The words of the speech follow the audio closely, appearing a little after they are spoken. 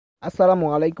আসসালামু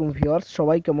আলাইকুম ভিউয়ার্স,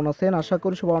 সবাই কেমন আছেন? আশা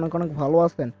করি সবাই অনেক অনেক ভালো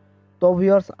আছেন। তো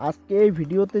ভিউয়ার্স, আজকে এই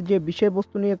ভিডিওতে যে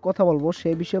বিষয়বস্তু নিয়ে কথা বলবো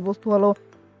সেই বিষয়বস্তু হলো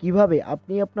কিভাবে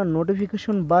আপনি আপনার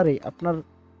নোটিফিকেশন বারে আপনার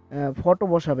ফটো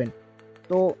বসাবেন।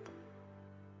 তো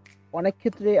অনেক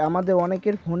ক্ষেত্রে আমাদের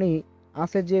অনেকের ফোনেই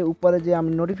আছে যে উপরে যে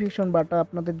আমি নোটিফিকেশন বারটা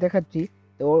আপনাদের দেখাচ্ছি।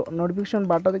 তো নোটিফিকেশন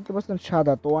বারটা দেখতে পাচ্ছেন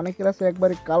সাদা, তো অনেকের আছে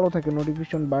একবারে কালো থাকে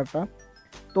নোটিফিকেশন বারটা।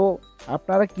 তো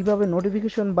আপনারা কিভাবে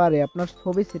নোটিফিকেশন বারে আপনার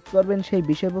ছবি সেট করবেন সেই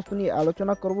বিষয়বস্তু নিয়ে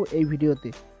আলোচনা করব এই ভিডিওতে।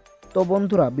 তো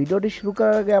বন্ধুরা, ভিডিওটি শুরু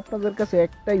করার আগে আপনাদের কাছে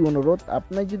একটাই অনুরোধ,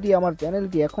 আপনি যদি আমার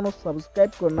চ্যানেলটি এখনও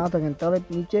সাবস্ক্রাইব করে না থাকেন তাহলে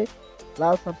নিচে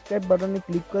লাল সাবস্ক্রাইব বাটনে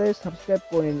ক্লিক করে সাবস্ক্রাইব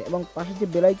করে নিন এবং পাশে যে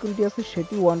বেল আইকনটি আছে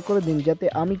সেটি অন করে দিন, যাতে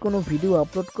আমি কোনো ভিডিও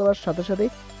আপলোড করার সাথে সাথে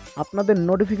আপনাদের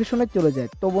নোটিফিকেশনে চলে যায়।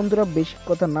 তো বন্ধুরা, বেশি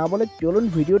কথা না বলে চলুন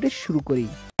ভিডিওটি শুরু করি।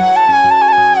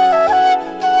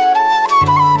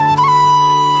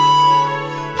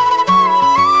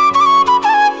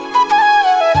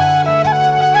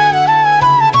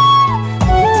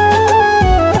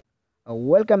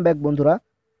 ওয়েলকাম ব্যাক বন্ধুরা।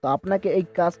 তো আপনাকে এই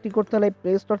কাজটি করতে হলে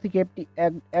প্লে স্টোর থেকে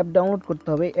অ্যাপ ডাউনলোড করতে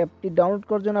হবে। অ্যাপটি ডাউনলোড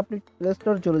করার জন্য আপনি প্লে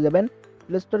স্টোরে চলে যাবেন।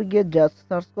 প্লে স্টোরে গিয়ে জাস্ট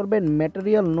সার্চ করবেন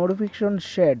ম্যাটেরিয়াল নোটিফিকেশন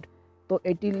শেড। তো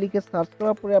এটি লিখে সার্চ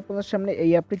করার পরে আপনাদের সামনে এই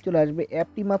অ্যাপটি চলে আসবে।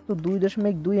 অ্যাপটি মাত্র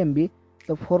 2.2 এমবি,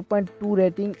 তো 4.2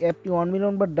 রেটিং। অ্যাপটি 1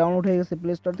 মিলিয়ন বার ডাউনলোড হয়ে গেছে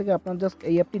প্লে স্টোর থেকে। আপনারা জাস্ট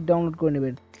এই অ্যাপটি ডাউনলোড করে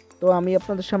নেবেন। তো আমি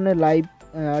আপনাদের সামনে লাইভ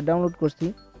ডাউনলোড করছি।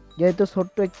 যেহেতু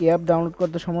ছোট্ট একটি অ্যাপ, ডাউনলোড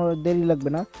করতে সময় দেরি লাগবে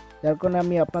না, যার কারণে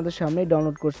আমি আপনাদের সামনেই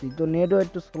ডাউনলোড করছি। তো নেটও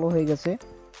একটু স্লো হয়ে গেছে,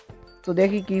 তো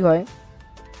দেখি কি হয়।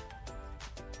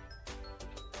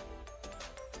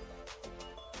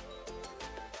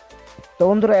 তো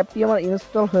বন্ধুরা, অ্যাপটি আমার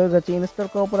ইনস্টল হয়ে গেছে। ইনস্টল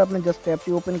করার পরে আপনি জাস্ট অ্যাপটি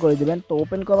ওপেন করে দেবেন। তো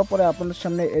ওপেন করার পরে আপনাদের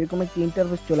সামনে এরকম একটি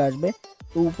ইন্টারফেস চলে আসবে।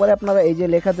 তো উপরে আপনারা এই যে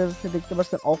লেখা যাচ্ছে দেখতে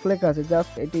পাচ্ছেন, অফ লেখা আছে,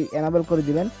 জাস্ট এটি এনাবেল করে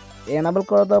দিবেন। এনাবেল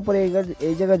করে দেওয়ার পরে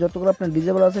এই জায়গায় যতগুলো আপনার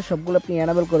ডিজেবল আছে সবগুলো আপনি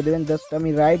এনাবেল করে দেবেন। জাস্ট আমি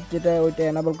রাইট যেটা ওইটা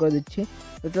এনাবেল করে দিচ্ছি।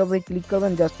 এটার উপরে ক্লিক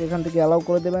করবেন, জাস্ট এখান থেকে অ্যালাউ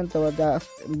করে দেবেন। তারপর জাস্ট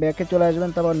ব্যাকে চলে আসবেন।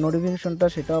 তারপর নোটিফিকেশনটা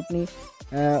সেটাও আপনি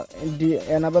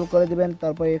এনাবেল করে দিবেন।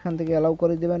 তারপর এখান থেকে অ্যালাউ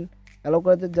করে দেবেন। অ্যালাউ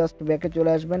করে দিয়ে জাস্ট ব্যাকে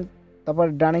চলে আসবেন। তারপর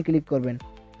ডানে ক্লিক করবেন।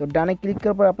 তো ডানে ক্লিক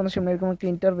করার পর আপনাদের সামনে এরকম একটা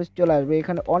ইন্টারফেস চলে আসবে।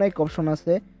 এখানে অনেক অপশন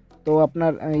আছে। তো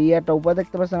আপনার ইয়াটা উপরে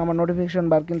দেখতে পাচ্ছেন, আমার নোটিফিকেশন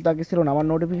বার কিন্তু আগে ছিল না। আমার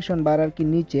নোটিফিকেশন বার আর কি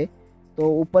নিচে। তো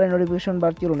উপরে নোটিফিকেশন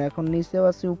বার ছিল না, এখন নিচেও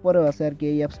আছে উপরেও আছে আর কি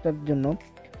এই অ্যাপসটার জন্য।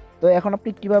 তো এখন আপনি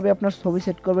কিভাবে আপনার ছবি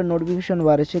সেট করবেন নোটিফিকেশন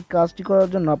বারে, সেই কাজটি করার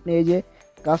জন্য আপনি এই যে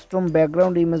কাস্টম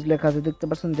ব্যাকগ্রাউন্ড ইমেজ লেখা আছে দেখতে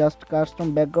পাচ্ছেন, জাস্ট কাস্টম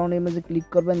ব্যাকগ্রাউন্ড ইমেজে ক্লিক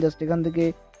করবেন। জাস্ট এখান থেকে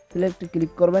সিলেক্ট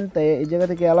ক্লিক করবেন। তাই এই জায়গা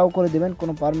থেকে অ্যালাউ করে দেবেন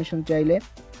কোনো পারমিশন চাইলে।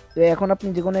 তো এখন আপনি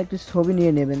যে কোনো একটি ছবি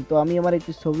নিয়ে নেবেন। তো আমি আমার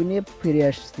একটি ছবি নিয়ে ফিরে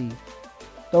আসছি।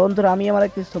 তো বন্ধুরা, আমি আমার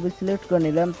একটি ছবি সিলেক্ট করে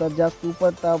নিলাম। তো জাস্ট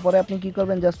তারপরে আপনি কি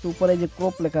করবেন, জাস্ট উপরে যে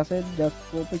ক্রপ লেখা আছে জাস্ট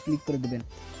ক্রপে ক্লিক করে দেবেন।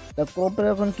 তো ক্রপে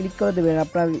যখন ক্লিক করে দেবেন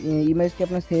আপনার ইমেজটি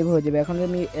আপনার সেভ হয়ে যাবে।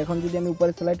 এখন যদি আমি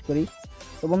উপরে সিলেক্ট করি,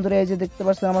 তো বন্ধুরা এই যে দেখতে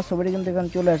পাচ্ছেন আমার ছবিটা কিন্তু এখানে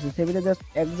চলে আসছে। ছবিটা জাস্ট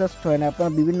অ্যাডজাস্ট হয় না, আপনার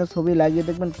বিভিন্ন ছবি লাগিয়ে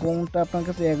দেখবেন কোনটা আপনার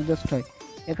কাছে অ্যাডজাস্ট হয়।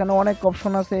 এখানে অনেক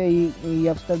অপশন আছে এই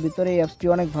অ্যাপসটার ভিতরে। এই অ্যাপসটি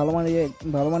অনেক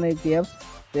ভালো মানের একটি অ্যাপস।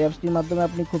 তো অ্যাপসটির মাধ্যমে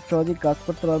আপনি খুব সহজেই কাজ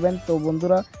করতে পারবেন। তো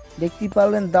বন্ধুরা, দেখতেই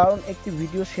পারলেন দারুণ একটি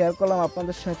ভিডিও শেয়ার করলাম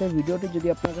আপনাদের সাথে। ভিডিওটি যদি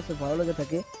আপনার কাছে ভালো লেগে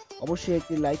থাকে অবশ্যই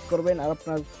একটি লাইক করবেন, আর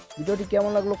আপনার ভিডিওটি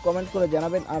কেমন লাগলো কমেন্ট করে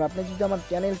জানাবেন। আর আপনি যদি আমার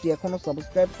চ্যানেলটি এখনও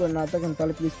সাবস্ক্রাইব করে না থাকেন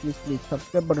তাহলে প্লিজ প্লিজ প্লিজ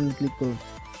সাবস্ক্রাইব বাটনে ক্লিক করুন।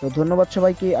 তো ধন্যবাদ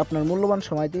সবাইকে আপনার মূল্যবান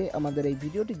সময় দিয়ে আমাদের এই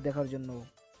ভিডিওটি দেখার জন্য।